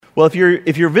Well, if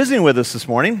you're visiting with us this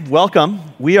morning, welcome.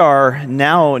 We are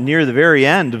now near the very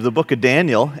end of the book of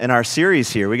Daniel in our series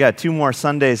here. We got 2 more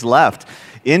Sundays left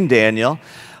in Daniel.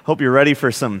 Hope you're ready for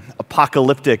some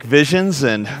apocalyptic visions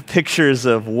and pictures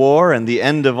of war and the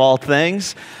end of all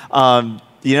things.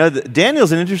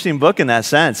 Daniel's an interesting book in that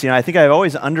sense. I think I've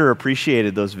always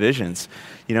underappreciated those visions.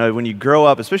 When you grow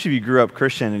up, especially if you grew up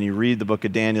Christian and you read the book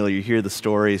of Daniel, you hear the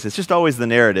stories, it's just always the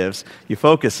narratives you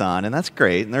focus on, and that's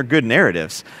great, and they're good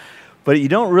narratives. But you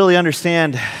don't really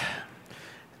understand,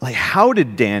 how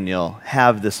did Daniel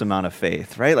have this amount of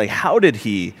faith, right? How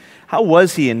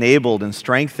was he enabled and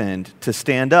strengthened to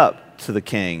stand up to the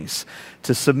kings,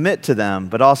 to submit to them,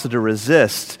 but also to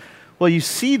resist? Well, you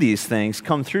see these things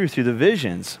come through the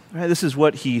visions, right? This is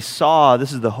what he saw,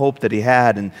 this is the hope that he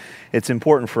had, and it's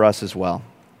important for us as well.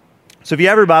 So if you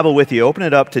have your Bible with you, open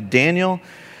it up to Daniel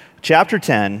chapter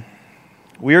 10.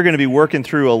 We are going to be working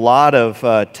through a lot of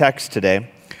text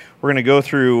today. We're going to go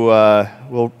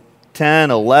through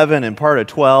 10, 11, and part of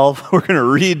 12. We're going to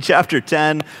read chapter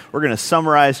 10. We're going to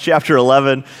summarize chapter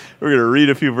 11. We're going to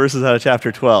read a few verses out of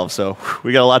chapter 12. So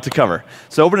we got a lot to cover.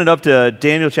 So open it up to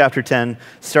Daniel chapter 10,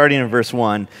 starting in verse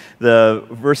 1. The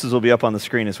verses will be up on the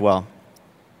screen as well.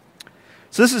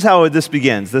 So this is how this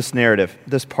begins, this narrative,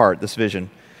 this part, this vision.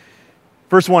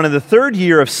 Verse 1, in the 3rd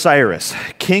year of Cyrus,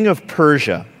 king of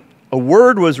Persia, a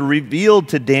word was revealed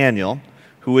to Daniel,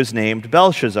 who was named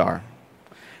Belshazzar.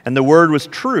 And the word was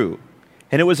true,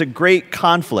 and it was a great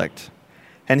conflict.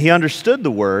 And he understood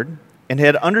the word, and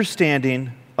had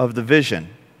understanding of the vision.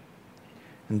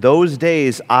 In those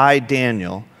days I,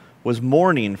 Daniel, was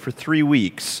mourning for 3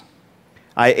 weeks.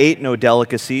 I ate no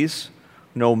delicacies,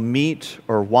 no meat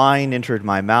or wine entered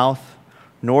my mouth,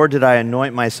 nor did I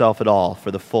anoint myself at all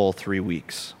for the full 3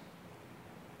 weeks.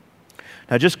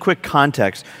 Now, just quick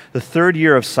context, the 3rd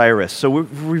year of Cyrus. So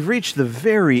we've reached the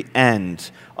very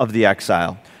end of the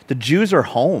exile. The Jews are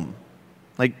home.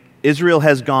 Israel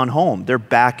has gone home. They're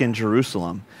back in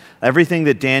Jerusalem. Everything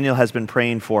that Daniel has been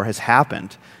praying for has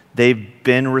happened. They've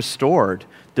been restored.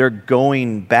 They're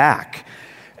going back.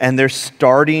 And they're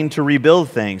starting to rebuild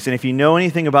things. And if you know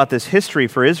anything about this history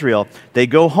for Israel, they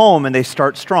go home and they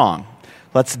start strong.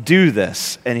 Let's do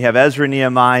this. And you have Ezra and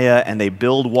Nehemiah, and they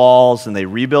build walls, and they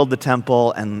rebuild the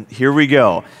temple, and here we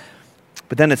go.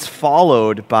 But then it's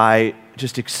followed by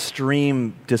just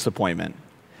extreme disappointment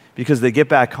because they get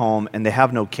back home and they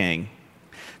have no king.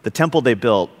 The temple they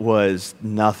built was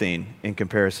nothing in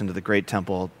comparison to the great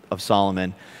temple of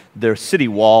Solomon. Their city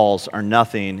walls are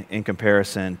nothing in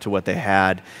comparison to what they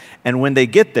had. And when they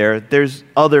get there, there's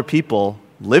other people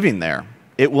living there.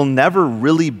 It will never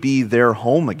really be their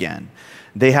home again.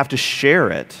 They have to share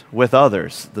it with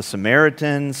others, the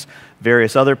Samaritans,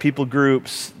 various other people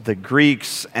groups, the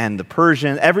Greeks and the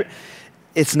Persians.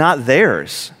 It's not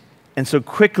theirs. And so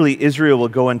quickly Israel will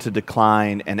go into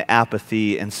decline and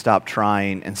apathy and stop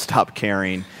trying and stop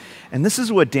caring. And this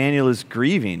is what Daniel is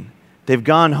grieving. They've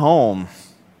gone home,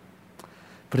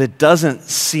 but it doesn't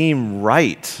seem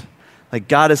right.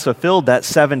 God has fulfilled that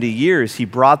 70 years. He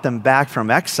brought them back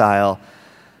from exile.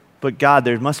 But God,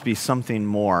 there must be something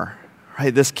more.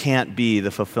 Right? This can't be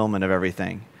the fulfillment of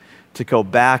everything. To go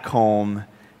back home,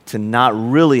 to not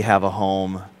really have a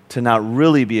home, to not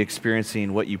really be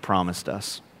experiencing what you promised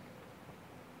us.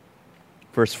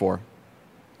 Verse 4.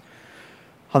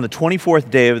 On the 24th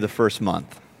day of the 1st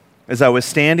month, as I was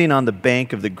standing on the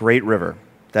bank of the great river,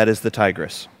 that is the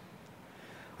Tigris,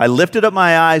 I lifted up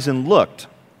my eyes and looked,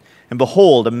 and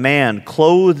behold, a man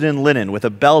clothed in linen with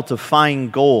a belt of fine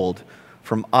gold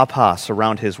from Uphaz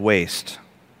around his waist.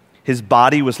 His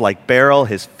body was like beryl,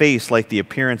 his face like the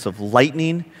appearance of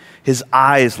lightning, his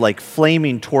eyes like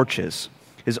flaming torches,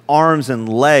 his arms and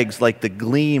legs like the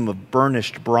gleam of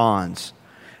burnished bronze,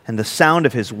 and the sound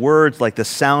of his words like the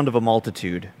sound of a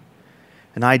multitude.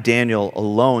 And I, Daniel,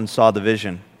 alone saw the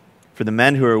vision. For the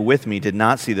men who were with me did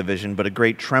not see the vision, but a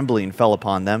great trembling fell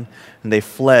upon them, and they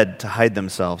fled to hide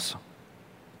themselves.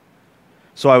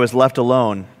 So I was left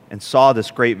alone and saw this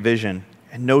great vision,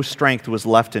 and no strength was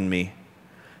left in me.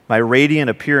 My radiant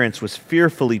appearance was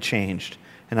fearfully changed,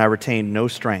 and I retained no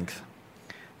strength.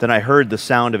 Then I heard the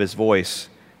sound of his voice,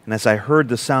 and as I heard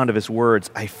the sound of his words,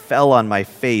 I fell on my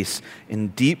face in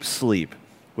deep sleep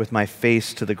with my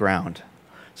face to the ground.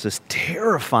 It's this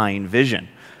terrifying vision,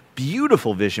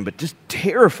 beautiful vision, but just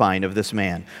terrifying of this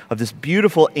man, of this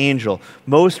beautiful angel.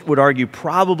 Most would argue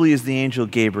probably is the angel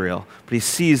Gabriel, but he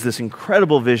sees this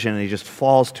incredible vision and he just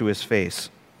falls to his face.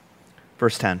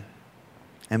 Verse 10,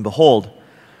 and behold,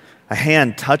 a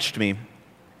hand touched me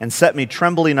and set me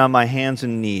trembling on my hands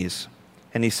and knees.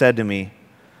 And he said to me,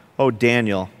 O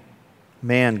Daniel,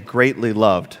 man greatly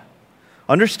loved,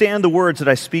 Understand the words that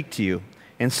I speak to you,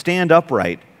 and stand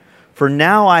upright, for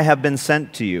now I have been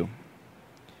sent to you."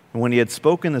 And when he had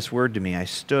spoken this word to me, I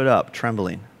stood up,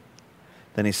 trembling.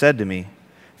 Then he said to me,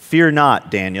 "Fear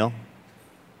not, Daniel,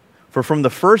 for from the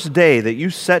first day that you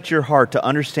set your heart to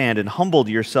understand and humbled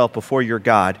yourself before your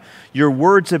God, your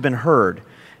words have been heard,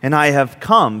 and I have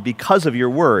come because of your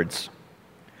words.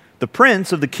 The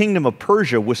prince of the kingdom of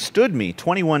Persia withstood me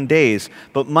 21 days,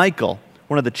 but Michael,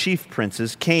 one of the chief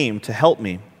princes, came to help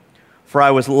me, for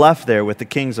I was left there with the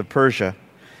kings of Persia,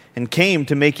 and came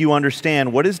to make you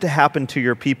understand what is to happen to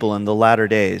your people in the latter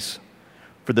days.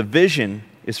 For the vision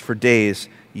is for days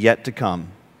yet to come."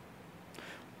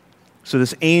 So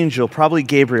this angel, probably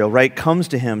Gabriel, right, comes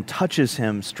to him, touches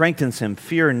him, strengthens him,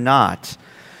 "Fear not."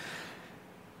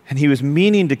 And he was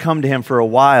meaning to come to him for a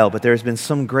while, but there's been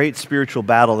some great spiritual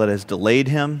battle that has delayed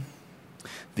him.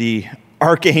 The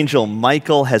archangel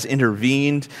Michael has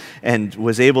intervened and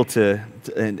was able to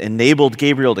enabled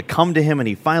Gabriel to come to him, and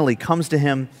he finally comes to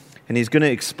him, and he's going to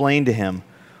explain to him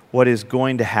what is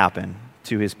going to happen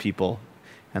to his people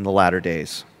in the latter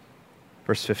days.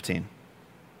 Verse 15.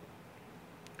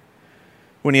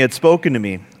 When he had spoken to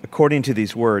me according to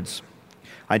these words,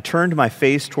 I turned my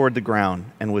face toward the ground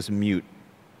and was mute.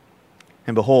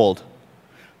 And behold,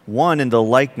 one in the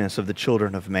likeness of the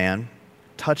children of man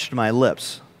touched my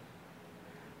lips.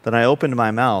 Then I opened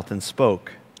my mouth and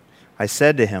spoke. I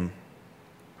said to him,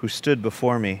 who stood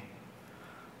before me,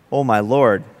 "O my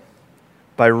Lord,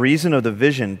 by reason of the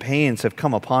vision, pains have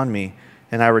come upon me,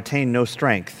 and I retain no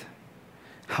strength.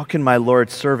 How can my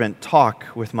Lord's servant talk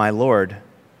with my Lord?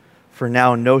 For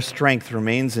now no strength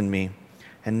remains in me,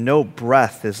 and no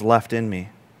breath is left in me."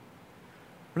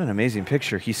 What an amazing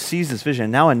picture. He sees this vision.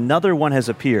 Now another one has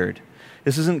appeared.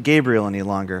 This isn't Gabriel any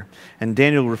longer. And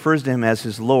Daniel refers to him as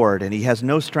his Lord, and he has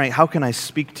no strength. How can I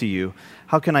speak to you?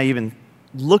 How can I even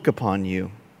look upon you?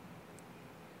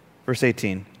 Verse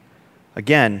 18.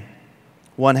 Again,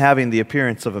 one having the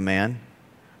appearance of a man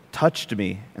touched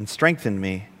me and strengthened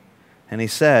me. And he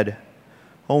said,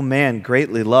 "O man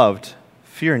greatly loved,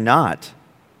 fear not.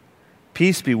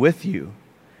 Peace be with you.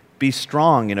 Be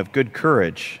strong and of good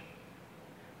courage."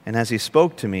 And as he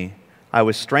spoke to me, I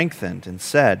was strengthened and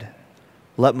said,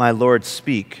 "Let my Lord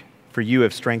speak, for you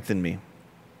have strengthened me."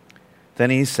 Then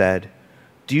he said,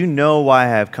 "Do you know why I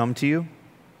have come to you?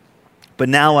 But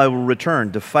now I will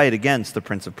return to fight against the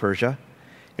prince of Persia.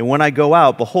 And when I go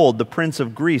out, behold, the prince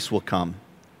of Greece will come.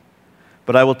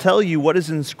 But I will tell you what is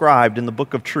inscribed in the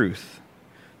book of truth.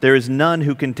 There is none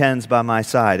who contends by my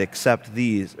side except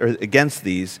these, or against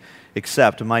these,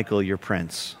 except Michael your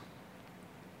prince."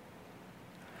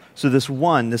 So this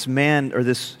man, or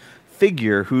this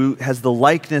figure who has the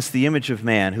likeness, the image of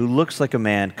man, who looks like a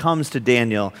man, comes to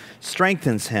Daniel,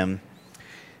 strengthens him,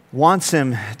 wants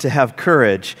him to have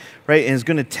courage, right, and is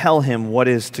going to tell him what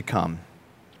is to come.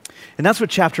 And that's what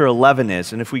chapter 11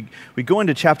 is. And if we go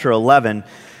into chapter 11,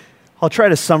 I'll try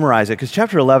to summarize it, because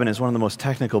chapter 11 is one of the most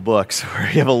technical books where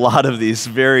you have a lot of these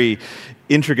very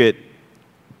intricate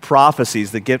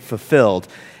prophecies that get fulfilled.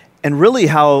 And really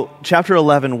how chapter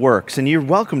 11 works, and you're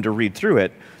welcome to read through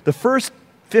it, the first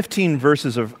 15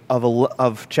 verses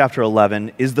of chapter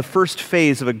 11 is the first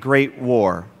phase of a great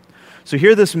war. So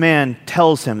here this man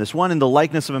tells him, this one in the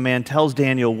likeness of a man tells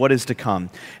Daniel what is to come.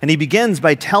 And he begins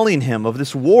by telling him of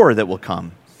this war that will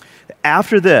come.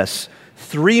 After this,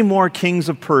 3 more kings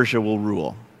of Persia will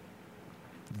rule.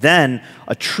 Then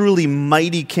a truly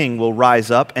mighty king will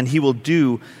rise up, and he will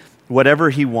do whatever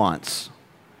he wants.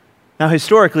 Now,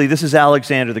 historically, this is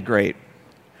Alexander the Great.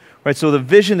 Right, so the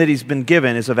vision that he's been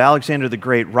given is of Alexander the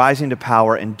Great rising to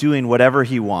power and doing whatever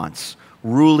he wants,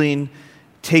 ruling,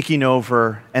 taking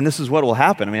over, and this is what will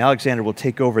happen. I mean, Alexander will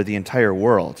take over the entire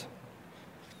world.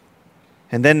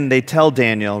 And then they tell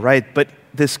Daniel, right, but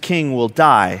this king will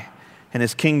die, and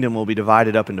his kingdom will be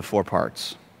divided up into 4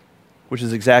 parts, which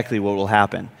is exactly what will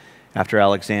happen. After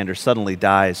Alexander suddenly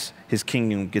dies, his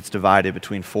kingdom gets divided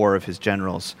between 4 of his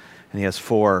generals, and he has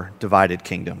 4 divided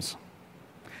kingdoms.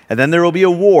 And then there will be a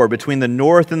war between the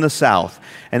north and the south,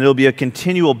 and it'll be a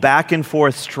continual back and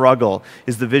forth struggle,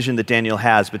 is the vision that Daniel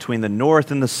has between the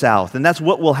north and the south. And that's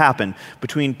what will happen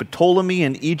between Ptolemy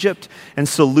in Egypt and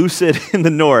Seleucid in the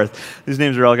north. These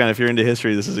names are all kind of, if you're into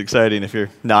history, this is exciting. If you're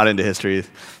not into history,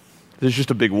 there's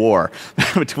just a big war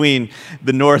between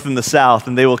the north and the south,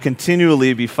 and they will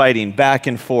continually be fighting back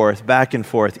and forth,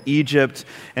 Egypt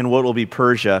and what will be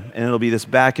Persia, and it'll be this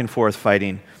back and forth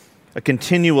fighting, a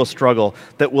continual struggle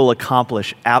that will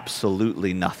accomplish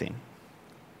absolutely nothing.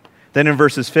 Then in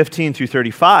verses 15 through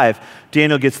 35,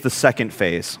 Daniel gets the second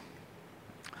phase.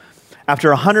 After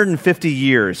 150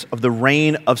 years of the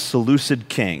reign of Seleucid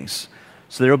kings,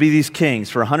 So there will be these kings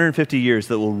for 150 years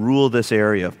that will rule this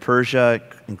area of Persia,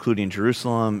 including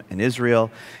Jerusalem and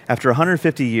Israel. After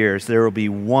 150 years, there will be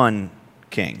one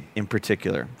king in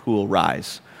particular who will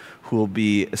rise, who will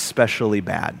be especially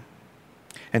bad.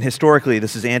 And historically,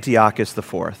 this is Antiochus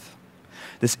IV.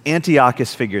 This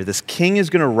Antiochus figure, this king is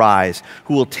going to rise,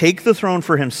 who will take the throne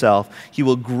for himself. He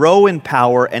will grow in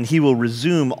power, and he will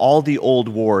resume all the old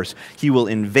wars. He will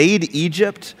invade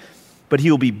Egypt, but he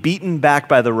will be beaten back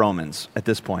by the Romans at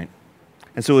this point.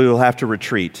 And so he will have to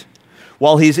retreat.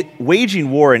 While he's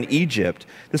waging war in Egypt,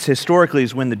 this historically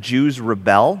is when the Jews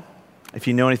rebel. If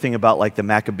you know anything about like the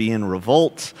Maccabean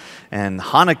revolt and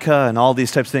Hanukkah and all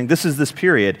these types of things, this is this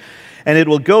period. And it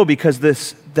will go because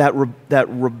that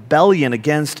rebellion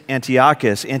against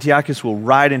Antiochus will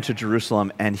ride into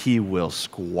Jerusalem and he will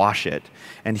squash it.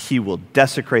 And he will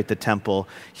desecrate the temple.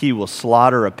 He will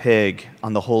slaughter a pig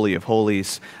on the Holy of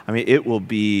Holies. I mean, it will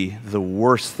be the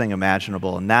worst thing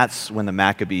imaginable. And that's when the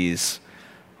Maccabees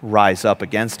rise up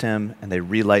against him and they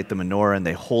relight the menorah and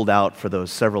they hold out for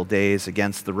those several days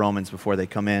against the Romans before they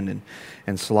come in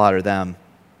and slaughter them.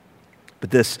 But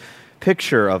this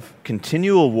picture of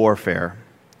continual warfare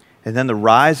and then the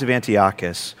rise of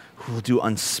Antiochus, who will do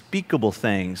unspeakable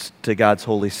things to God's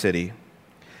holy city.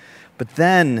 But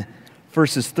then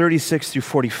verses 36 through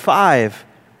 45,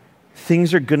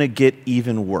 things are going to get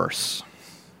even worse,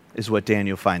 is what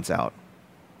Daniel finds out.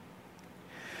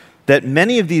 That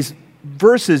many of these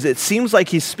verses, it seems like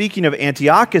he's speaking of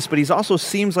Antiochus, but he also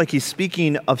seems like he's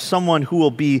speaking of someone who will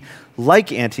be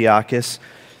like Antiochus.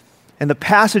 And the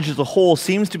passage as a whole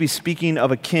seems to be speaking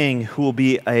of a king who will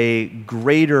be a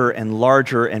greater and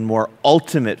larger and more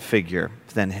ultimate figure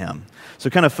than him.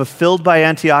 So kind of fulfilled by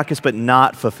Antiochus, but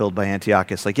not fulfilled by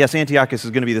Antiochus. Like, yes, Antiochus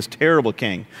is going to be this terrible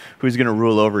king who's going to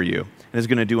rule over you and is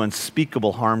going to do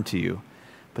unspeakable harm to you.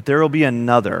 But there will be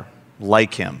another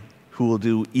like him who will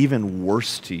do even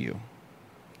worse to you.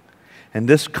 And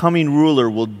this coming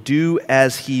ruler will do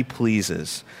as he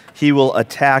pleases. He will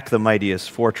attack the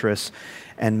mightiest fortress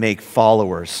and make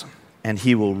followers, and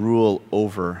he will rule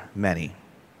over many.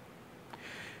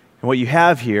 And what you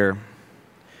have here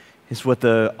is what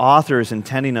the author is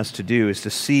intending us to do, is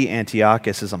to see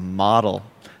Antiochus as a model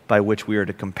by which we are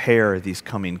to compare these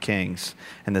coming kings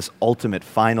and this ultimate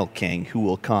final king who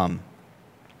will come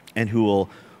and who will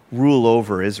rule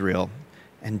over Israel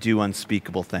and do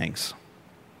unspeakable things.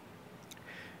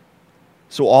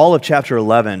 So all of chapter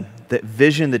 11, the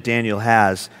vision that Daniel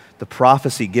has, the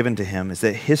prophecy given to him, is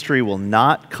that history will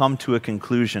not come to a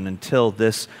conclusion until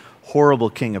this horrible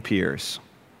king appears.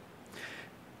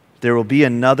 There will be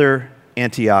another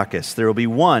Antiochus. There will be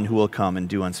one who will come and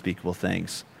do unspeakable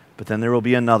things. But then there will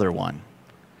be another one.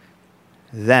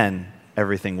 Then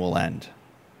everything will end.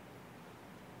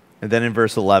 And then in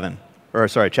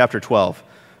chapter 12,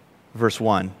 verse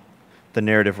 1, the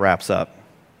narrative wraps up.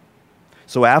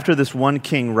 So after this one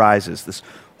king rises, this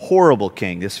horrible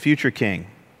king, this future king,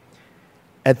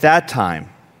 at that time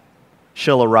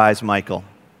shall arise Michael.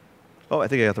 Oh, I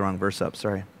think I got the wrong verse up,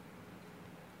 sorry.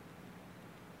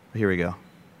 Here we go.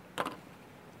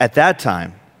 At that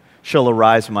time shall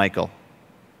arise Michael,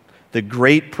 the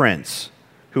great prince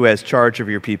who has charge of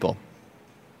your people.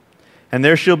 And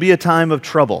there shall be a time of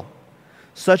trouble,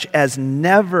 such as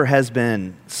never has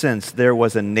been since there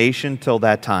was a nation till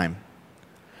that time.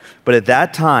 But at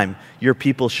that time your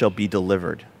people shall be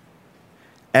delivered,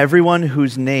 everyone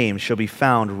whose name shall be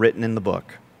found written in the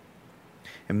book.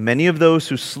 And many of those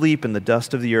who sleep in the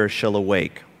dust of the earth shall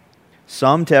awake,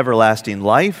 some to everlasting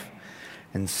life,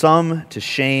 and some to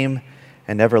shame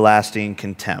and everlasting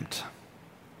contempt.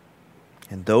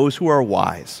 And those who are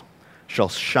wise shall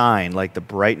shine like the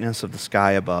brightness of the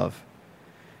sky above,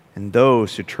 and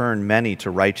those who turn many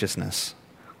to righteousness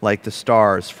like the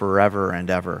stars forever and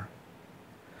ever.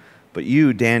 But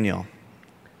you, Daniel,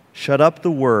 shut up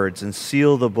the words and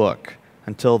seal the book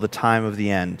until the time of the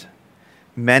end.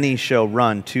 Many shall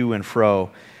run to and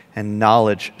fro, and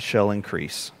knowledge shall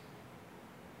increase.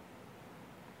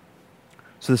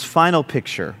 So this final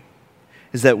picture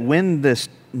is that when this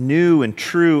new and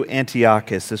true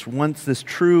Antiochus, this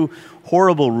true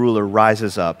horrible ruler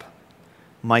rises up,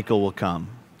 Michael will come,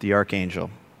 the archangel.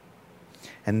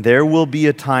 And there will be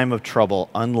a time of trouble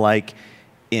unlike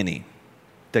any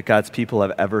that God's people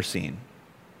have ever seen.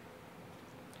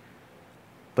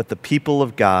 But the people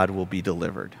of God will be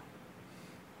delivered.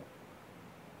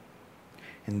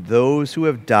 And those who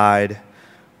have died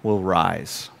will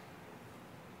rise.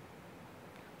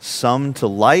 Some to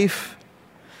life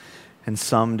and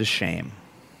some to shame.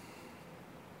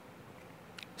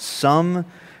 Some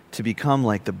to become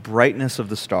like the brightness of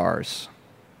the stars.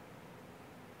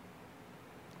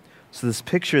 So this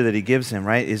picture that he gives him,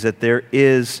 right, is that there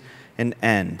is an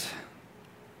end.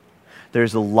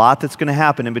 There's a lot that's going to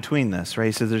happen in between this, right?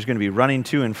 He says there's going to be running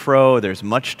to and fro. There's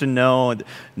much to know.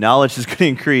 Knowledge is going to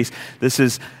increase.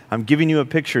 I'm giving you a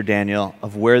picture, Daniel,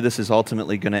 of where this is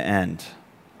ultimately going to end,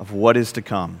 of what is to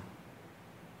come.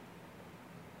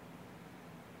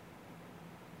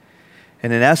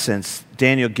 And in essence,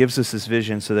 Daniel gives us this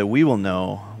vision so that we will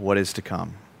know what is to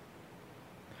come.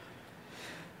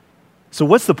 So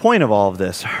what's the point of all of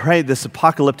this, right? This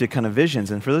apocalyptic kind of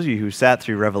visions. And for those of you who sat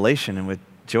through Revelation and with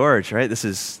George, right, this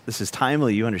is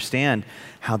timely. You understand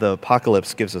how the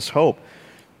apocalypse gives us hope.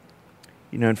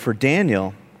 And for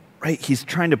Daniel, right, he's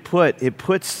trying to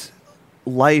puts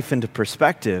life into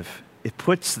perspective. It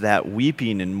puts that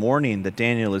weeping and mourning that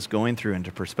Daniel is going through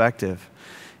into perspective.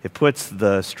 It puts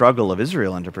the struggle of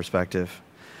Israel into perspective,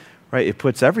 right? It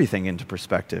puts everything into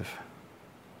perspective.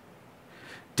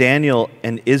 Daniel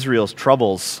and Israel's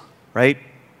troubles, right?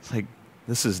 It's like,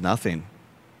 this is nothing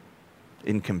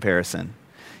in comparison.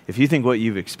 If you think what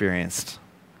you've experienced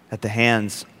at the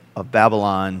hands of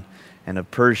Babylon and of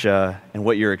Persia and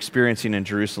what you're experiencing in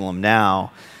Jerusalem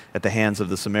now at the hands of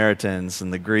the Samaritans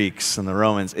and the Greeks and the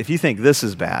Romans, if you think this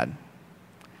is bad,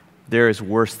 there is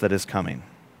worse that is coming.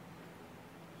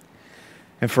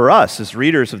 And for us, as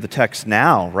readers of the text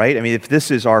now, right? I mean, if this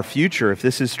is our future, if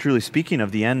this is truly speaking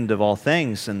of the end of all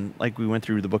things, and like we went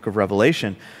through the book of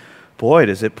Revelation, boy,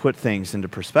 does it put things into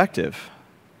perspective,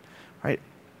 right?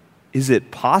 Is it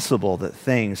possible that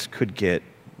things could get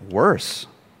worse?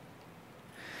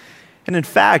 And in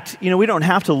fact, we don't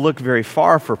have to look very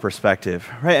far for perspective,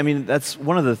 right? I mean, that's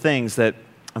one of the things that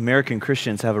American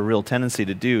Christians have a real tendency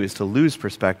to do, is to lose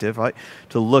perspective, right?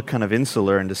 To look kind of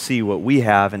insular and to see what we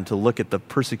have and to look at the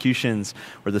persecutions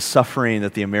or the suffering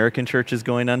that the American church is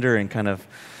going under and kind of,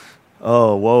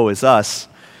 oh, woe is us.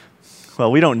 Well,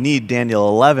 we don't need Daniel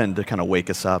 11 to kind of wake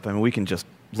us up. I mean, we can just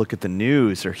look at the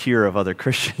news or hear of other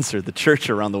Christians or the church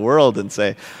around the world and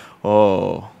say,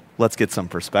 oh, let's get some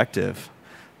perspective.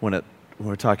 When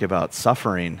we're talking about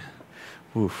suffering,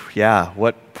 oof, yeah,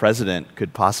 what president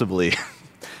could possibly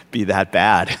be that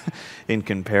bad in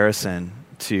comparison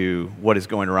to what is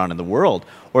going around in the world,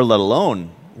 or let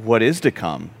alone what is to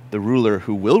come, the ruler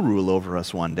who will rule over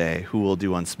us one day, who will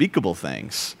do unspeakable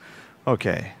things.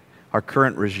 Okay, our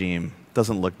current regime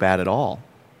doesn't look bad at all,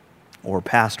 or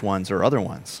past ones or other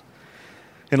ones.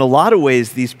 In a lot of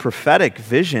ways, these prophetic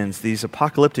visions, these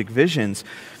apocalyptic visions,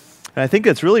 and I think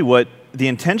that's really what the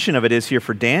intention of it is here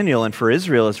for Daniel and for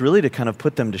Israel, is really to kind of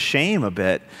put them to shame a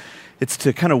bit. It's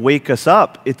to kind of wake us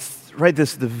up. It's, right,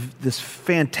 this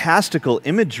fantastical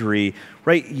imagery,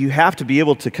 right? You have to be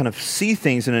able to kind of see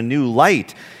things in a new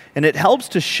light. And it helps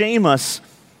to shame us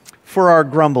for our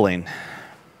grumbling,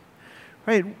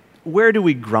 right? Where do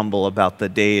we grumble about the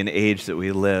day and age that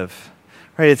we live?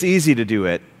 Right, it's easy to do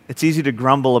it. It's easy to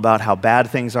grumble about how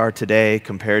bad things are today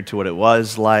compared to what it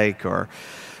was like, or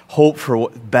hope for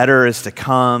what better is to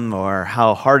come, or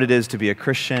how hard it is to be a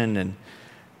Christian. And,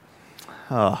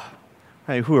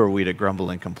 right, who are we to grumble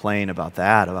and complain about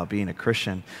that, about being a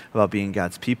Christian, about being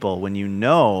God's people, when you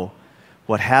know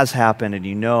what has happened and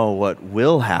you know what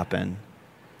will happen?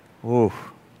 Ooh,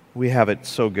 we have it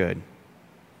so good.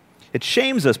 It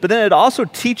shames us, but then it also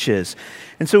teaches.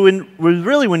 And so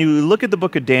when you look at the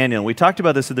book of Daniel, we talked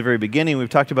about this at the very beginning, we've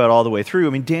talked about it all the way through. I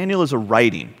mean, Daniel is a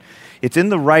writing. It's in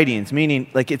the writings, meaning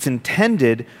like it's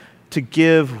intended to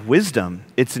give wisdom.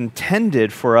 It's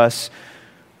intended for us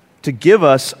to give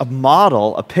us a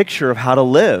model, a picture of how to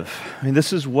live. I mean,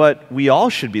 this is what we all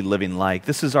should be living like.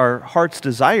 This is our heart's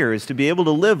desire, is to be able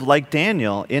to live like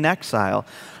Daniel in exile,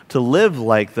 to live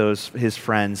like his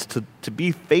friends, to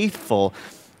be faithful,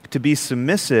 to be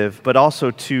submissive, but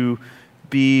also to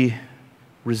be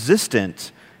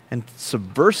resistant and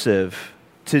subversive,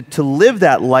 to live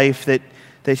that life that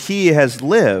he has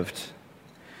lived.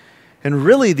 And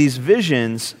really, these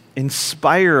visions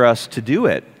inspire us to do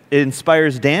it. It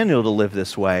inspires Daniel to live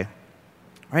this way,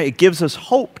 right? It gives us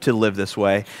hope to live this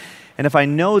way. And if I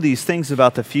know these things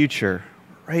about the future,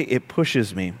 right, it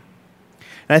pushes me.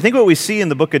 And I think what we see in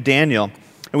the book of Daniel,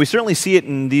 and we certainly see it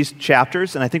in these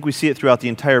chapters, and I think we see it throughout the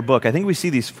entire book, I think we see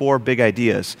these four big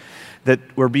ideas that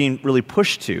we're being really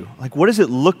pushed to. Like, what does it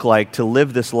look like to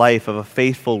live this life of a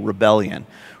faithful rebellion,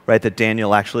 right, that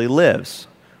Daniel actually lives?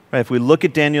 Right, if we look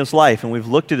at Daniel's life, and we've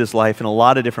looked at his life in a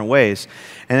lot of different ways,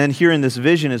 and then here in this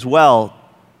vision as well,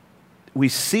 we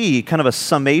see kind of a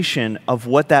summation of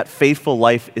what that faithful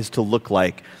life is to look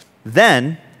like.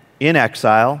 Then in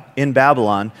exile, in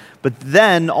Babylon, but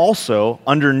then also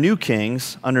under new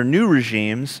kings, under new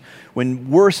regimes, when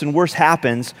worse and worse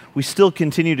happens, we still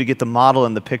continue to get the model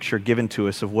and the picture given to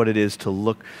us of what it is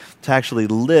to actually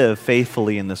live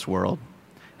faithfully in this world.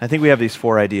 I think we have these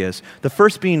 4 ideas. The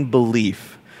first being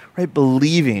belief, right?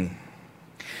 Believing.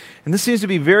 And this seems to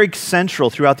be very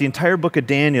central throughout the entire book of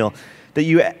Daniel,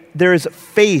 that there is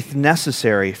faith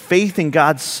necessary, faith in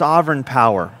God's sovereign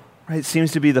power. Right? It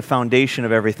seems to be the foundation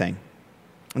of everything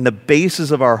and the basis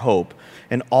of our hope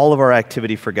and all of our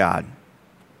activity for God.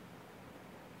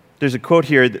 There's a quote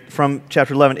here from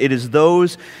chapter 11. It is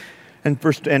those, and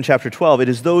chapter 12, it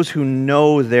is those who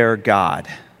know their God,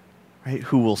 right,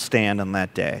 who will stand on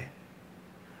that day.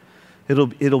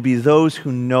 It'll be those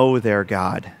who know their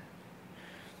God.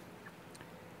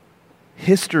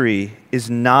 History is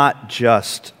not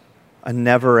just a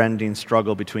never-ending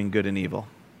struggle between good and evil.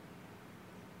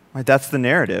 Right? That's the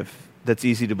narrative that's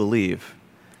easy to believe.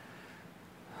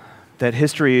 That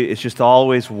history is just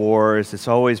always wars, it's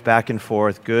always back and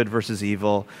forth, good versus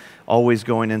evil, always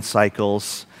going in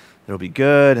cycles. There'll be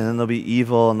good, and then there'll be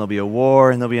evil, and there'll be a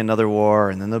war, and there'll be another war,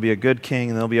 and then there'll be a good king,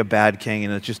 and there'll be a bad king,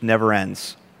 and it just never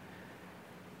ends.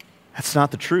 That's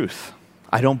not the truth.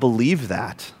 I don't believe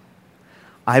that.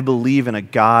 I believe in a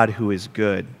God who is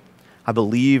good. I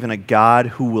believe in a God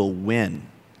who will win.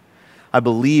 I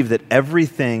believe that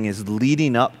everything is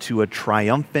leading up to a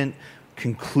triumphant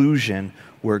conclusion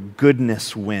where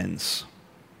goodness wins.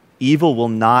 Evil will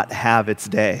not have its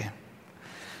day.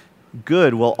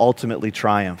 Good will ultimately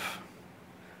triumph.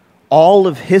 All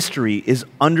of history is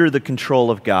under the control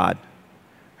of God.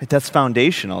 Right? That's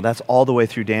foundational. That's all the way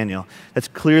through Daniel. That's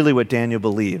clearly what Daniel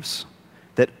believes,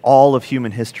 that all of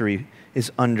human history is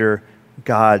under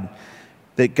God,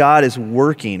 that God is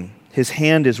working, his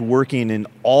hand is working in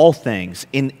all things,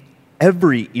 in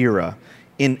every era,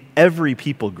 in every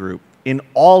people group, in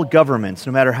all governments,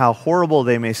 no matter how horrible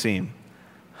they may seem.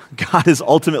 God is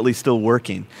ultimately still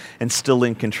working and still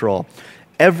in control.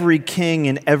 Every king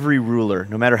and every ruler,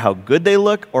 no matter how good they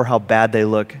look or how bad they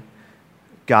look,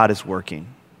 God is working.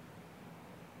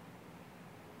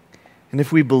 And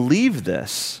if we believe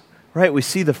this, right, we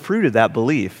see the fruit of that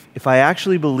belief. If I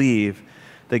actually believe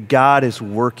that God is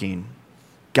working,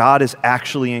 God is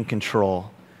actually in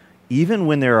control, even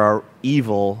when there are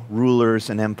evil rulers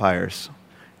and empires,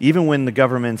 even when the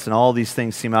governments and all these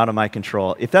things seem out of my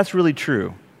control, if that's really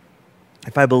true,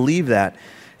 if I believe that,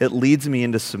 it leads me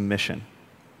into submission.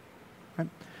 Right?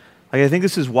 Like, I think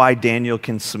this is why Daniel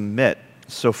can submit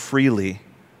so freely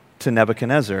to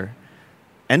Nebuchadnezzar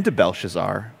and to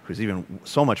Belshazzar, who's even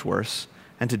so much worse,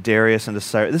 and to Darius and to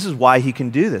Cyrus. This is why he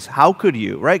can do this. How could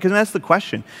you, right? Because that's the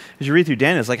question. As you read through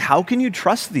Daniel, it's like, how can you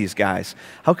trust these guys?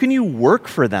 How can you work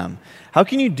for them? How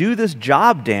can you do this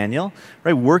job, Daniel?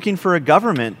 Right? Working for a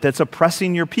government that's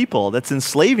oppressing your people, that's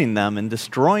enslaving them and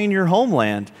destroying your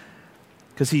homeland.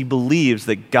 Because he believes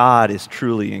that God is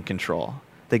truly in control,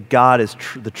 that God is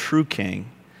the true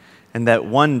king, and that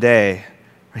one day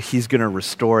he's going to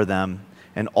restore them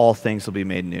and all things will be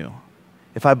made new.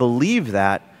 If I believe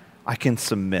that, I can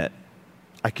submit.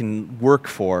 I can work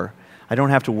for. I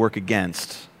don't have to work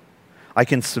against. I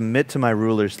can submit to my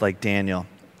rulers like Daniel.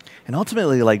 And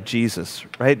ultimately like Jesus,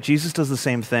 right? Jesus does the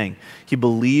same thing. He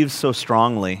believes so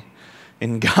strongly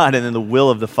in God and in the will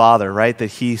of the Father, right?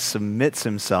 That he submits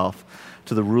himself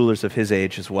to the rulers of his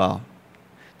age as well.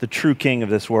 The true king of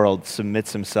this world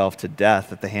submits himself to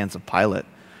death at the hands of Pilate.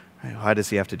 Right? Why does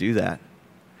he have to do that?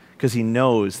 Because he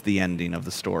knows the ending of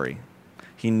the story.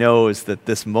 He knows that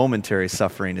this momentary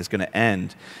suffering is going to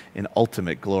end in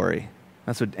ultimate glory.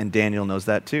 And Daniel knows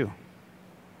that too.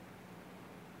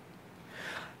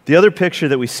 The other picture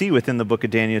that we see within the book of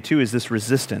Daniel too is this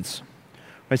resistance.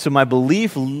 Right? So my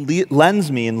belief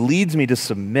lends me and leads me to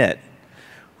submit,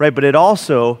 right? But it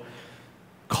also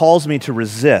calls me to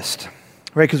resist,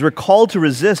 right? Because we're called to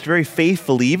resist very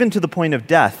faithfully, even to the point of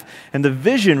death. And the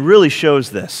vision really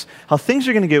shows this, how things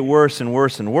are going to get worse and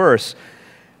worse and worse,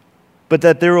 but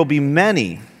that there will be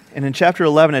many, and in chapter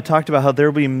 11 it talked about how there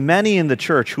will be many in the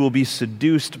church who will be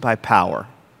seduced by power,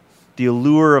 the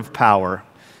allure of power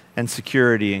and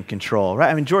security and control, right?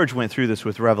 I mean, George went through this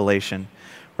with Revelation,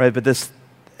 right? But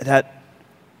that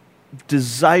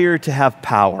desire to have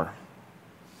power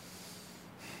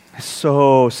is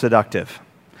so seductive.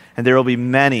 And there will be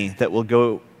many that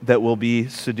will be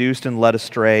seduced and led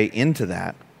astray into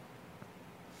that.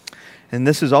 And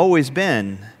this has always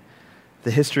been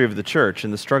the history of the church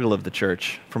and the struggle of the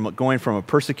church, from going from a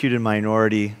persecuted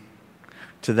minority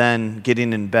to then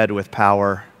getting in bed with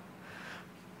power,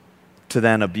 to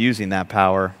then abusing that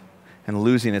power, and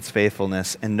losing its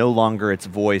faithfulness and no longer its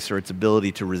voice or its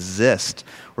ability to resist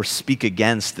or speak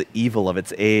against the evil of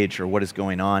its age or what is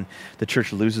going on, the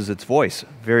church loses its voice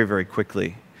very, very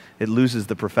quickly. It loses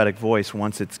the prophetic voice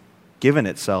once it's given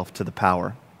itself to the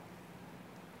power.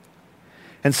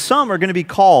 And some are going to be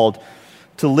called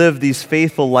to live these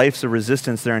faithful lives of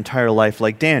resistance their entire life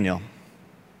like Daniel.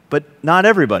 But not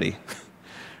everybody.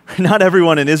 Not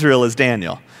everyone in Israel is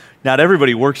Daniel. Not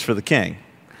everybody works for the king.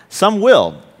 Some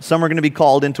will. Some are going to be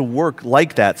called into work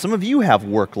like that. Some of you have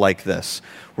work like this,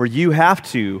 where you have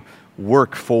to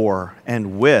work for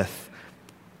and with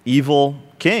evil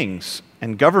kings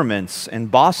and governments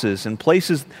and bosses and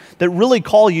places that really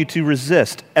call you to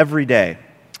resist every day.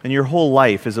 And your whole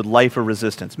life is a life of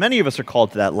resistance. Many of us are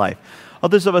called to that life.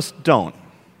 Others of us don't.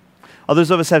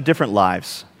 Others of us have different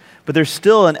lives. But there's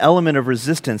still an element of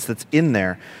resistance that's in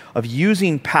there, of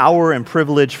using power and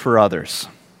privilege for others.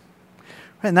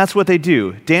 And that's what they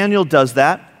do. Daniel does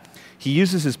that. He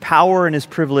uses his power and his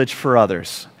privilege for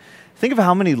others. Think of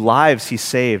how many lives he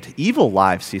saved, evil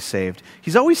lives he saved.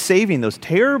 He's always saving those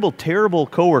terrible, terrible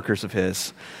coworkers of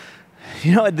his.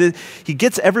 He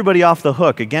gets everybody off the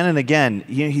hook again and again.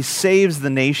 He saves the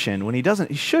nation when he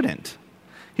doesn't. He shouldn't.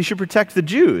 He should protect the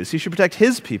Jews. He should protect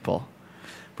his people.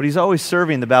 But he's always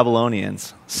serving the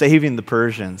Babylonians, saving the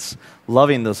Persians,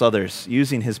 loving those others,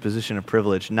 using his position of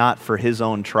privilege, not for his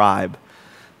own tribe,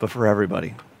 but for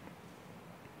everybody.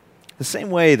 The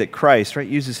same way that Christ,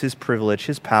 uses his privilege,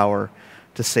 his power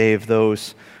to save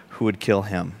those who would kill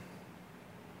him.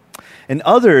 And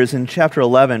others in chapter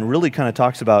 11 really kind of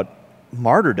talks about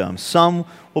martyrdom. Some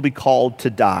will be called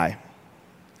to die.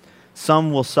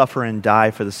 Some will suffer and die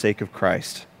for the sake of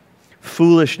Christ.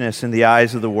 Foolishness in the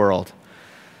eyes of the world.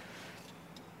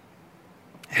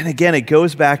 And again, it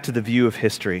goes back to the view of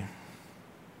history.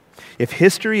 If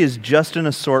history is just an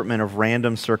assortment of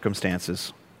random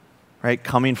circumstances,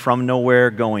 coming from nowhere,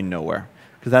 going nowhere,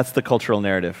 because that's the cultural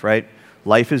narrative, right?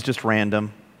 Life is just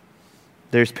random.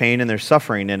 There's pain and there's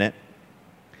suffering in it.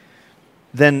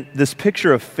 Then this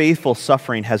picture of faithful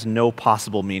suffering has no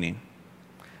possible meaning,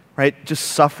 right?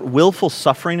 Just willful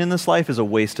suffering in this life is a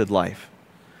wasted life.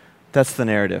 That's the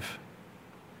narrative.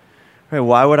 Right?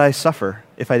 Why would I suffer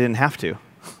if I didn't have to?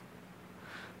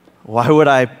 Why would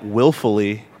I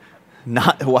willfully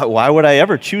not? Why would I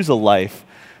ever choose a life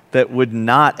that would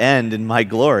not end in my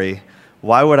glory?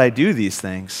 Why would I do these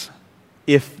things?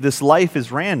 If this life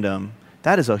is random,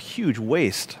 that is a huge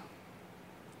waste.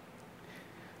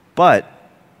 But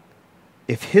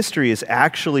if history is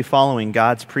actually following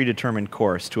God's predetermined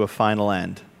course to a final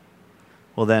end,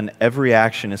 well then every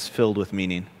action is filled with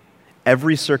meaning.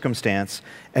 Every circumstance,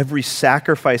 every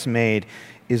sacrifice made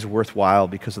is worthwhile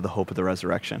because of the hope of the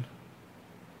resurrection.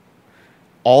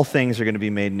 All things are going to be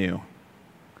made new.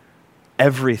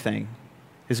 Everything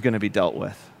is going to be dealt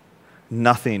with.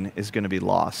 Nothing is going to be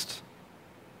lost.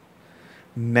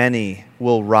 Many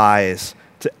will rise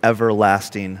to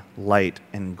everlasting light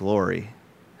and glory,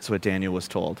 is what Daniel was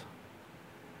told.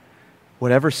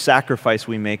 Whatever sacrifice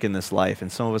we make in this life,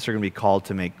 and some of us are going to be called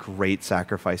to make great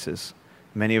sacrifices.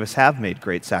 Many of us have made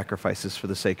great sacrifices for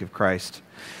the sake of Christ,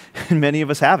 and many of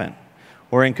us haven't,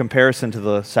 or in comparison to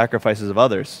the sacrifices of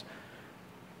others.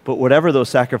 But whatever those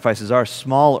sacrifices are,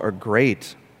 small or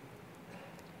great,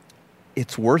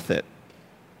 it's worth it.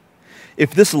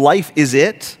 If this life is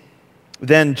it,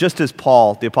 then just as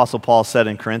Paul, the Apostle Paul said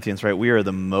in Corinthians, we are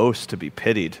the most to be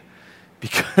pitied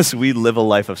because we live a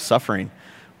life of suffering.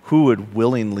 Who would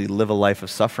willingly live a life of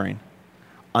suffering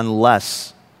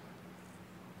unless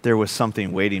there was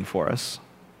something waiting for us?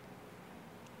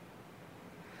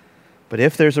 But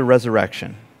if there's a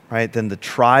resurrection, then the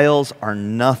trials are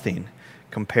nothing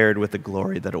compared with the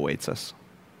glory that awaits us.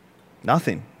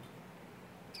 Nothing.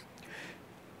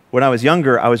 When I was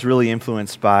younger, I was really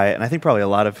influenced by, and I think probably a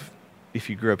lot of, if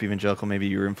you grew up evangelical, maybe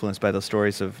you were influenced by those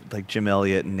stories of like Jim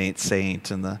Elliot and Nate Saint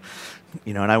and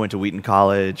and I went to Wheaton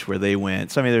College where they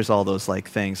went. So there's all those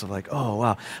things of oh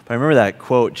wow. But I remember that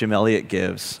quote Jim Elliot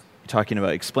gives, talking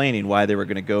about explaining why they were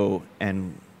going to go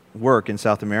and work in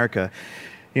South America.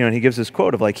 And he gives this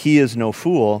quote of he is no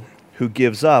fool who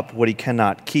gives up what he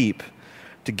cannot keep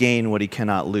to gain what he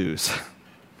cannot lose.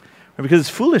 Because it's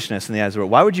foolishness in the eyes of the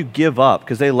world. Why would you give up?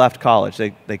 Because they left college.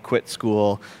 They quit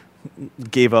school,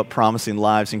 gave up promising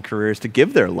lives and careers to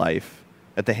give their life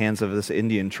at the hands of this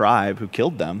Indian tribe who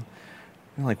killed them.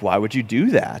 Why would you do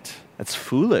that? That's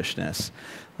foolishness.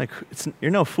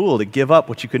 You're no fool to give up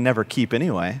what you could never keep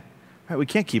anyway. We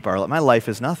can't keep our life. My life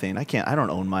is nothing. I don't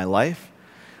own my life.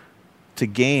 To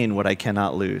gain what I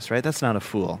cannot lose, That's not a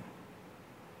fool.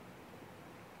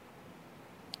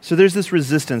 So there's this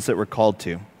resistance that we're called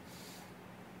to.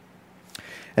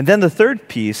 And then the third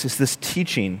piece is this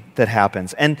teaching that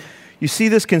happens. And you see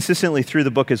this consistently through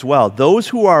the book as well. Those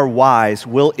who are wise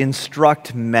will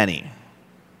instruct many.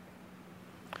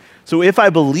 So if I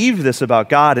believe this about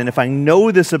God and if I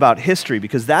know this about history,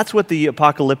 because that's what the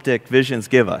apocalyptic visions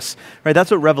give us, right?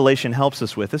 That's what Revelation helps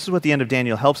us with. This is what the end of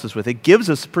Daniel helps us with. It gives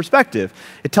us perspective.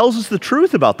 It tells us the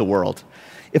truth about the world.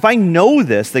 If I know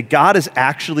this, that God is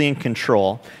actually in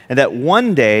control and that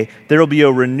one day there will be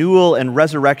a renewal and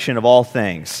resurrection of all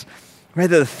things, right?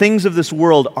 That the things of this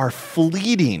world are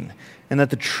fleeting and that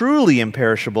the truly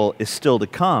imperishable is still to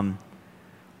come,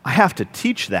 I have to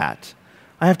teach that.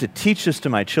 I have to teach this to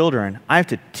my children. I have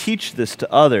to teach this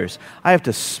to others. I have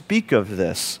to speak of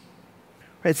this.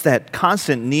 It's that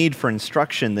constant need for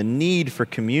instruction, the need for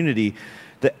community,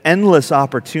 the endless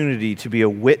opportunity to be a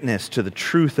witness to the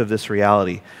truth of this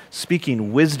reality,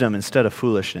 speaking wisdom instead of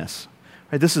foolishness.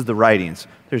 Right? This is the writings.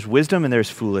 There's wisdom and there's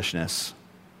foolishness.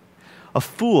 A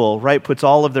fool, right, puts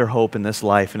all of their hope in this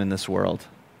life and in this world.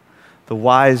 The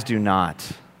wise do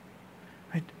not.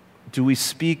 Right? Do we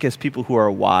speak as people who are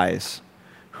wise,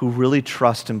 who really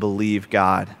trust and believe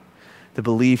God, that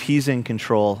believe He's in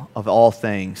control of all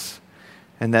things,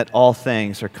 and that all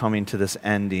things are coming to this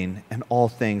ending, and all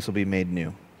things will be made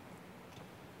new?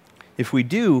 If we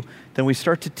do, then we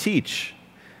start to teach.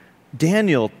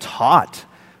 Daniel taught,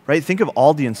 right? Think of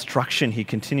all the instruction he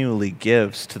continually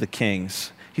gives to the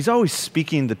kings. He's always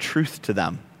speaking the truth to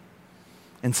them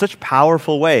in such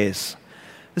powerful ways.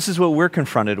 This is what we're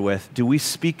confronted with. Do we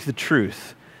speak the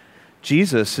truth?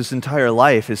 Jesus, his entire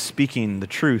life, is speaking the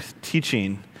truth,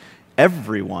 teaching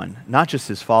everyone, not just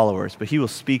his followers, but he will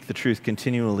speak the truth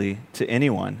continually to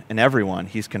anyone and everyone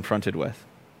he's confronted with.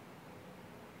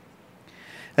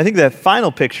 I think that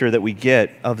final picture that we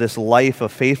get of this life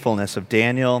of faithfulness of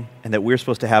Daniel and that we're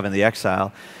supposed to have in the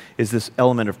exile is this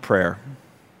element of prayer.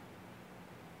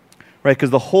 Right,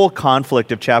 because the whole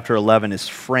conflict of chapter 11 is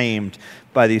framed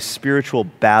by these spiritual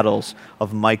battles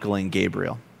of Michael and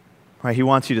Gabriel. Right, he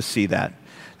wants you to see that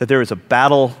there is a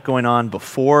battle going on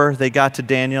before they got to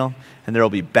Daniel, and there will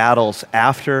be battles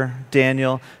after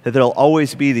Daniel, that there will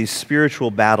always be these spiritual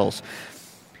battles.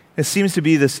 It seems to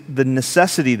be the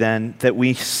necessity then that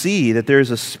we see that there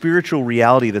is a spiritual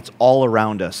reality that's all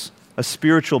around us, a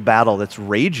spiritual battle that's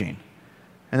raging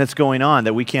and that's going on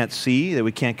that we can't see, that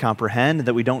we can't comprehend,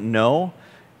 that we don't know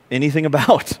anything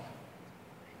about.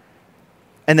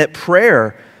 And that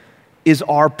prayer is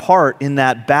our part in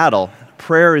that battle.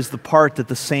 Prayer is the part that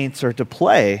the saints are to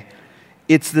play.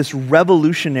 It's this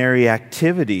revolutionary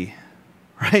activity,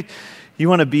 right? You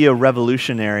want to be a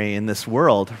revolutionary in this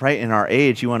world, right? In our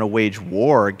age, you want to wage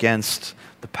war against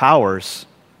the powers.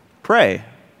 Pray.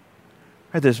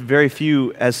 Right? There's very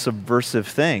few as subversive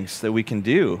things that we can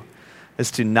do as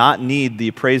to not need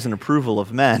the praise and approval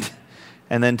of men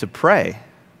and then to pray.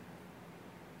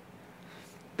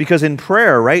 Because in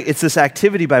prayer, right, it's this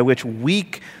activity by which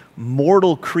weak,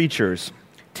 mortal creatures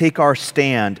take our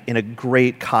stand in a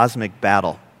great cosmic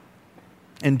battle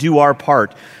and do our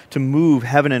part to move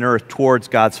heaven and earth towards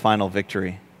God's final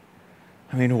victory.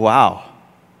 I mean, wow.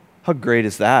 How great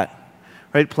is that?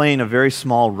 Right? Playing a very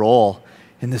small role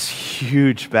in this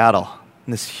huge battle,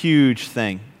 in this huge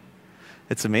thing.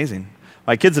 It's amazing.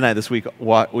 My kids and I this week,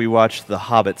 we watched the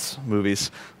Hobbits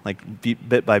movies, like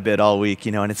bit by bit all week,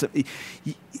 and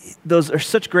those are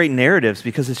such great narratives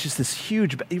because it's just this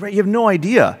huge, right? You have no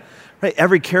idea, right?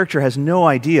 Every character has no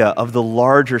idea of the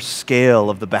larger scale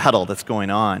of the battle that's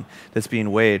going on, that's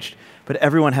being waged, but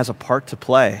everyone has a part to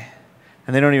play,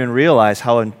 and they don't even realize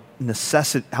how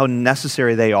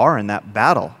necessary they are in that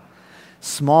battle.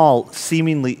 Small,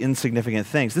 seemingly insignificant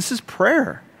things. This is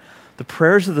prayer, the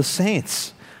prayers of the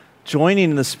saints, joining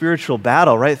in the spiritual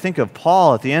battle, right? Think of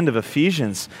Paul at the end of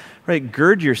Ephesians, right?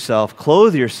 Gird yourself,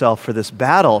 clothe yourself for this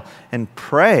battle, and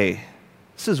pray.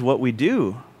 This is what we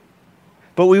do.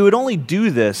 But we would only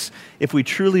do this if we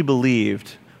truly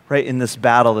believed, right, in this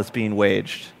battle that's being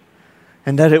waged,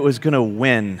 and that it was going to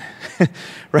win,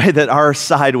 right? That our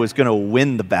side was going to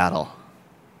win the battle.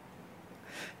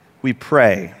 We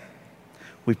pray.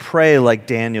 We pray like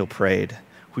Daniel prayed.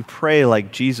 We pray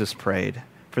like Jesus prayed,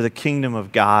 for the kingdom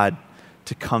of God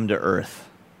to come to earth,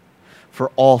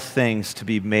 for all things to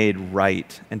be made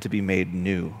right and to be made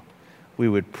new. We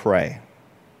would pray.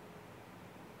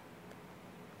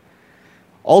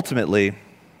 Ultimately,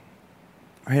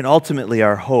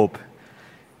 our hope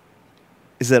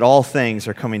is that all things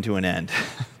are coming to an end.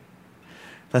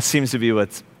 That seems to be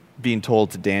what's being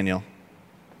told to Daniel.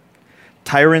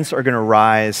 Tyrants are going to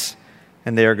rise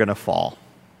and they are going to fall.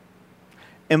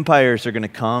 Empires are going to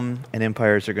come and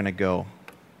empires are going to go.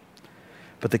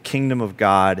 But the kingdom of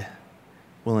God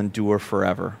will endure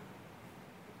forever.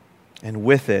 and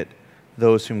with it,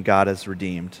 those whom God has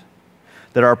redeemed.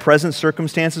 That our present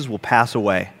circumstances will pass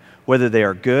away, whether they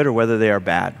are good or whether they are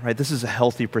bad, right? This is a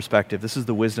healthy perspective. This is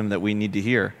the wisdom that we need to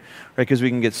hear, right? Because we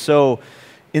can get so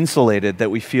insulated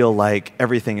that we feel like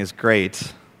everything is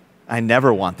great. I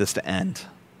never want this to end.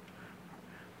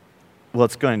 Well,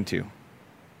 it's going to.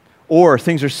 Or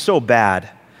things are so bad,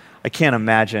 I can't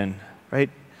imagine, right,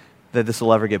 that this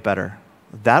will ever get better.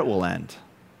 That will end.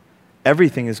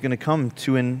 Everything is going to come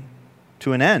to an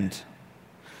end.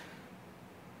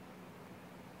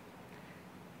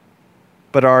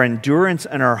 But our endurance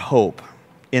and our hope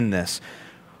in this,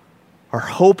 our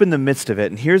hope in the midst of it,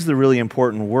 and here's the really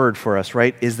important word for us,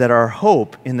 right, is that our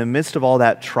hope in the midst of all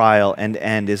that trial and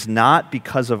end is not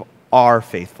because of our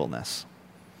faithfulness.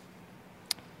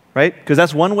 Right? Because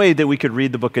that's one way that we could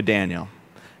read the book of Daniel.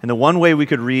 And the one way we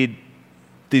could read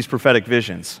these prophetic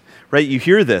visions. Right? You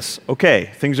hear this.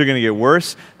 Okay, things are going to get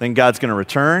worse. Then God's going to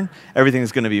return.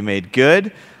 Everything's going to be made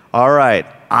good. All right,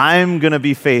 I'm going to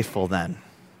be faithful then.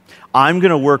 I'm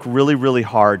going to work really, really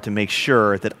hard to make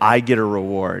sure that I get a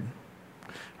reward.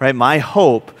 Right? My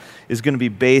hope is going to be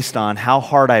based on how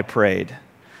hard I prayed,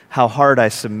 how hard I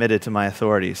submitted to my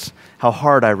authorities, how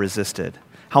hard I resisted,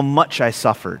 how much I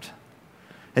suffered.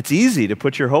 It's easy to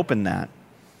put your hope in that.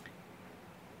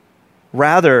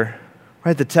 Rather,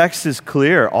 right, the text is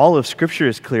clear. All of Scripture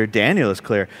is clear. Daniel is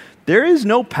clear. There is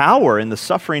no power in the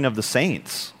suffering of the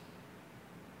saints.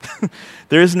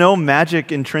 There is no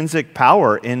magic intrinsic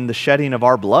power in the shedding of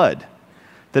our blood.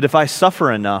 That if I suffer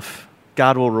enough,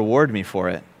 God will reward me for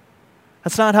it.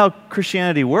 That's not how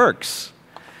Christianity works.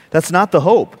 That's not the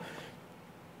hope.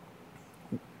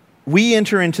 We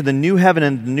enter into the new heaven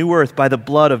and the new earth by the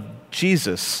blood of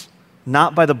Jesus,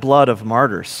 not by the blood of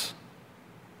martyrs.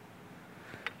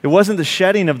 It wasn't the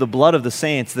shedding of the blood of the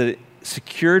saints that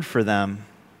secured for them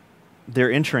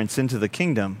their entrance into the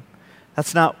kingdom.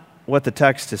 That's not what the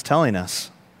text is telling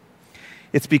us.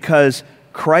 It's because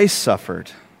Christ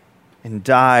suffered and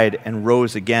died and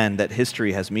rose again that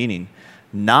history has meaning,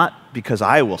 not because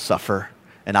I will suffer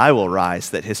and I will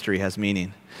rise that history has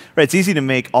meaning. Right? It's easy to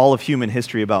make all of human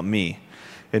history about me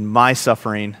and my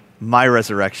suffering, my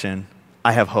resurrection.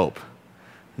 I have hope.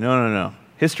 No.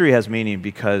 History has meaning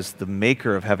because the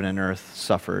maker of heaven and earth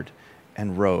suffered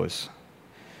and rose.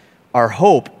 Our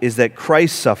hope is that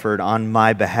Christ suffered on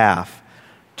my behalf,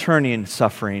 turning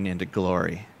suffering into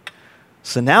glory.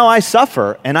 So now I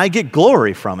suffer and I get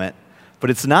glory from it, but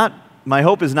it's not, my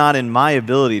hope is not in my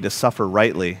ability to suffer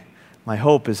rightly. My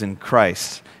hope is in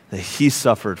Christ, that he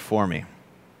suffered for me.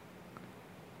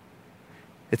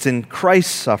 It's in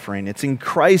Christ's suffering. It's in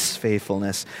Christ's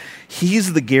faithfulness.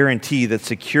 He's the guarantee that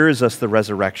secures us the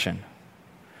resurrection,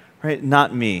 right?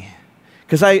 Not me.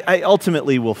 Because I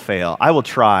ultimately will fail. I will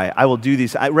try. I will do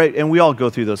these, right? And we all go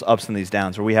through those ups and these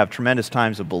downs where we have tremendous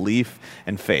times of belief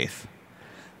and faith.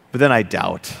 But then I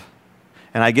doubt.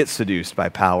 And I get seduced by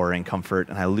power and comfort,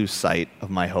 and I lose sight of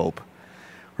my hope,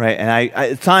 right? And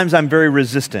at times I'm very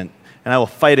resistant, and I will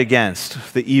fight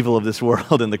against the evil of this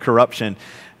world and the corruption.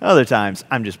 Other times,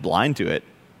 I'm just blind to it,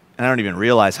 and I don't even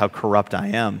realize how corrupt I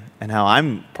am and how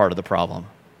I'm part of the problem,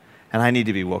 and I need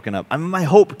to be woken up. My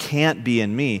hope can't be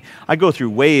in me. I go through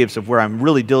waves of where I'm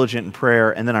really diligent in prayer,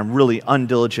 and then I'm really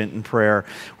undiligent in prayer,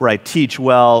 where I teach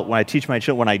well, when I teach my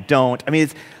children, when I don't. I mean,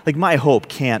 it's like my hope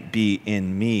can't be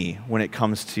in me when it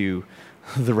comes to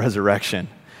the resurrection,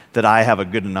 that I have a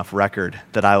good enough record,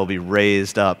 that I will be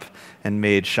raised up and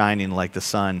made shining like the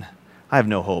sun. I have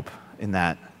no hope in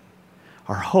that.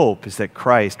 Our hope is that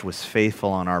Christ was faithful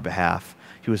on our behalf.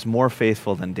 He was more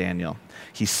faithful than Daniel.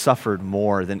 He suffered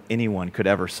more than anyone could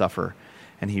ever suffer,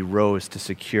 and he rose to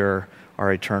secure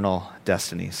our eternal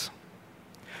destinies.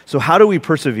 So how do we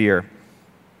persevere?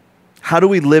 How do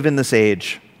we live in this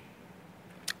age?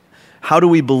 How do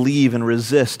we believe and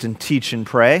resist and teach and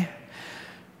pray?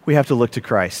 We have to look to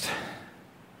Christ.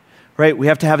 Right? We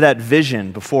have to have that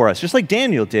vision before us, just like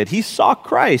Daniel did. He saw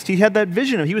Christ. He had that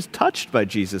vision. He was touched by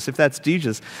Jesus, if that's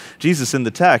Jesus in the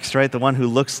text, right? The one who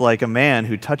looks like a man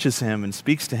who touches him and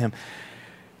speaks to him.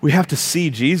 We have to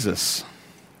see Jesus.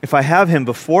 If I have him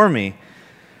before me,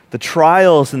 the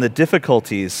trials and the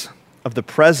difficulties of the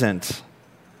present,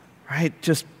 right,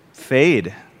 just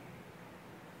fade.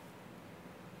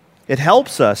 It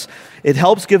helps us. It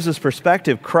gives us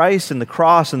perspective. Christ and the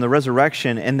cross and the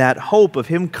resurrection and that hope of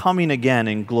him coming again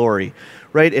in glory,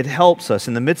 right? It helps us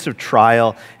in the midst of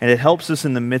trial, and it helps us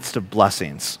in the midst of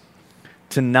blessings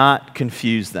to not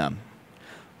confuse them.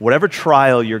 Whatever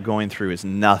trial you're going through is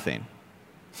nothing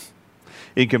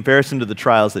in comparison to the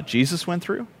trials that Jesus went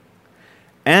through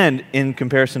and in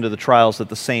comparison to the trials that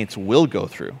the saints will go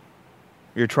through.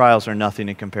 Your trials are nothing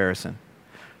in comparison.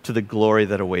 to the glory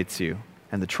that awaits you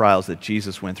and the trials that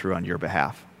Jesus went through on your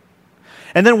behalf.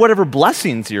 And then whatever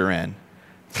blessings you're in,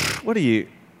 what are you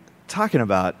talking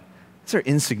about? These are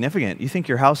insignificant. You think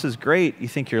your house is great. You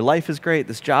think your life is great.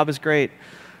 This job is great.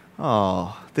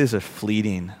 Oh, these are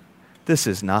fleeting. This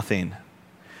is nothing.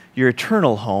 Your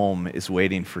eternal home is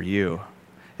waiting for you.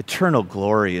 Eternal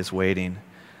glory is waiting.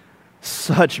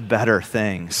 Such better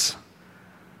things.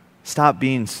 Stop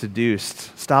being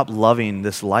seduced. Stop loving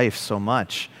this life so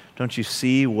much. Don't you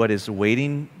see what is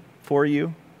waiting for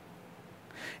you?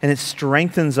 And it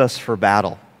strengthens us for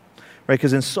battle, right?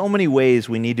 Because in so many ways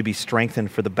we need to be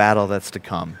strengthened for the battle that's to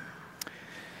come.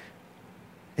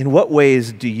 In what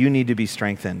ways do you need to be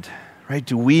strengthened, right?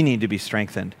 Do we need to be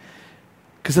strengthened?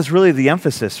 Because that's really the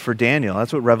emphasis for Daniel.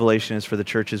 That's what Revelation is for the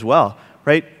church as well,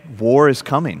 right? War is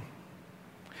coming.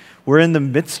 We're in the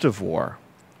midst of war.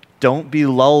 Don't be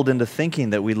lulled into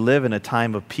thinking that we live in a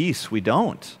time of peace. We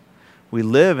don't. We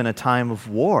live in a time of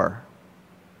war.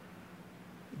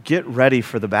 Get ready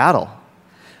for the battle.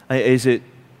 Do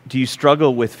you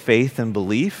struggle with faith and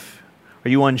belief? Are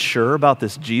you unsure about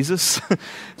this Jesus,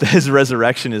 that his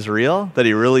resurrection is real, that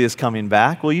he really is coming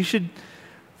back? Well, you should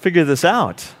figure this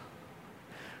out,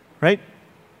 right?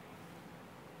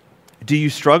 Do you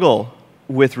struggle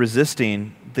with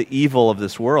resisting the evil of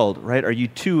this world, right? Are you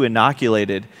too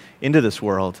inoculated into this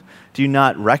world? Do you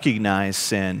not recognize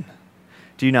sin?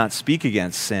 Do you not speak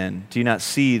against sin? Do you not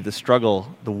see the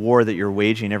struggle, the war that you're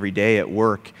waging every day at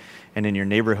work and in your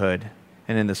neighborhood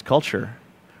and in this culture?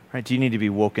 Right? Do you need to be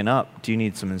woken up? Do you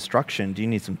need some instruction? Do you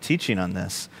need some teaching on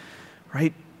this?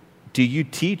 Right? Do you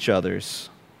teach others?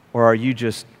 Or are you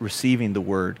just receiving the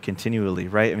word continually,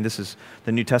 right? I mean, this is,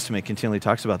 the New Testament continually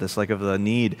talks about this, like of the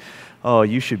need, oh,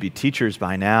 you should be teachers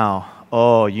by now.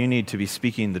 Oh, you need to be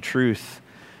speaking the truth.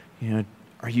 You know,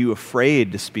 are you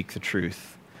afraid to speak the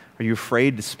truth? Are you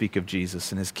afraid to speak of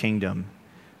Jesus and his kingdom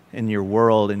in your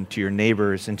world and to your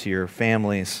neighbors and to your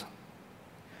families?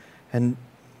 And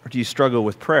or do you struggle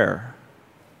with prayer?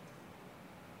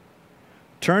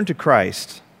 Turn to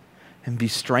Christ and be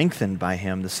strengthened by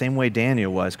him the same way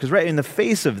Daniel was. Because right in the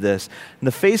face of this, in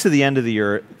the face of the end of the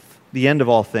earth, the end of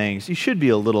all things, you should be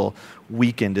a little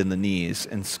weakened in the knees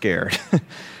and scared,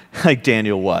 like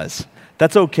Daniel was.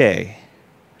 That's okay.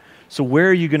 So where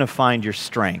are you going to find your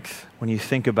strength when you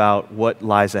think about what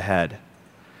lies ahead?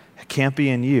 It can't be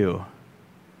in you.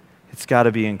 It's got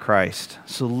to be in Christ.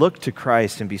 So look to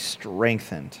Christ and be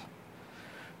strengthened.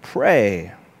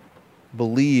 Pray,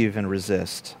 believe, and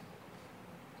resist.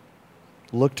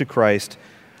 Look to Christ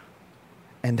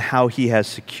and how he has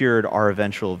secured our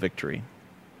eventual victory.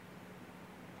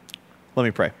 Let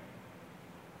me pray.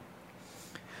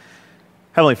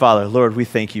 Heavenly Father, Lord, we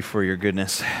thank you for your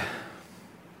goodness.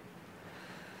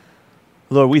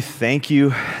 Lord, we thank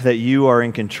you that you are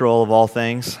in control of all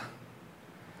things.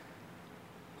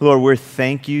 Lord, we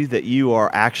thank you that you are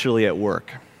actually at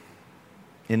work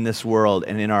in this world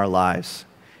and in our lives,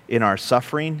 in our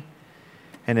suffering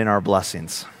and in our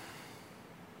blessings.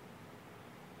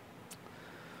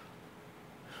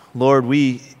 Lord,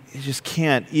 we just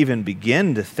can't even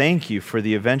begin to thank you for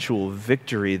the eventual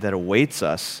victory that awaits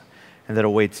us and that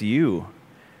awaits you,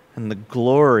 and the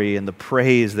glory and the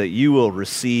praise that you will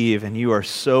receive and you are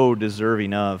so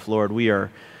deserving of. Lord, we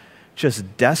are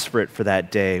just desperate for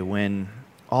that day when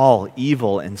all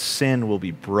evil and sin will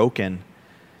be broken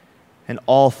and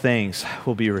all things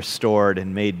will be restored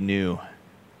and made new.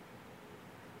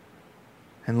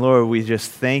 And Lord, we just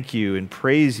thank you and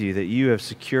praise you that you have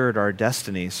secured our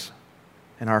destinies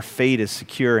and our fate is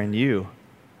secure in you,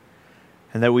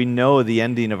 and that we know the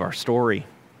ending of our story,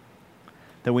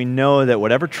 that we know that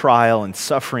whatever trial and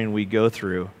suffering we go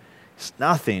through is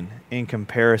nothing in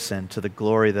comparison to the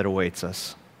glory that awaits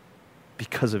us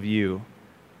because of you.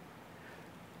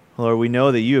 Lord, we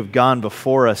know that you have gone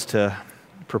before us to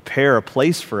prepare a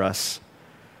place for us.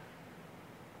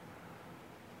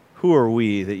 Who are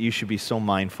we that you should be so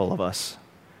mindful of us,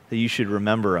 that you should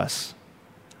remember us,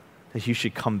 that you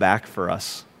should come back for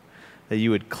us, that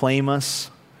you would claim us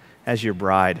as your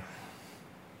bride?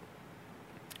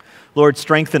 Lord,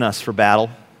 strengthen us for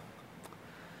battle.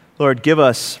 Lord, give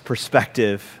us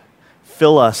perspective.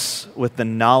 Fill us with the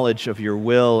knowledge of your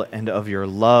will and of your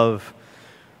love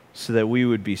so that we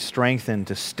would be strengthened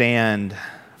to stand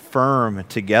firm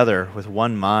together with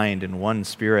one mind and one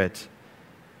spirit,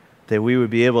 that we would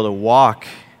be able to walk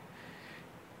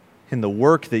in the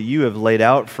work that you have laid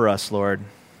out for us, Lord,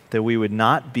 that we would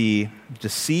not be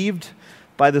deceived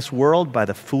by this world, by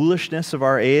the foolishness of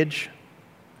our age,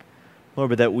 Lord,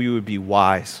 but that we would be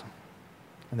wise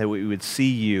and that we would see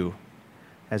you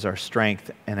as our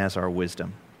strength and as our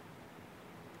wisdom.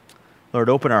 Lord,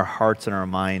 open our hearts and our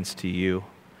minds to you.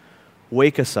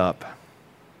 Wake us up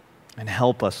and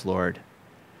help us, Lord.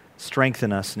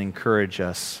 Strengthen us and encourage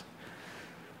us.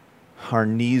 Our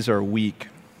knees are weak,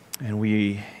 and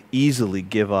we easily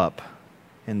give up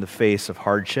in the face of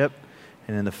hardship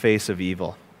and in the face of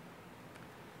evil.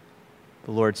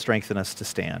 But Lord, strengthen us to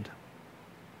stand.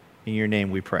 In your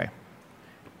name we pray.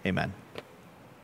 Amen.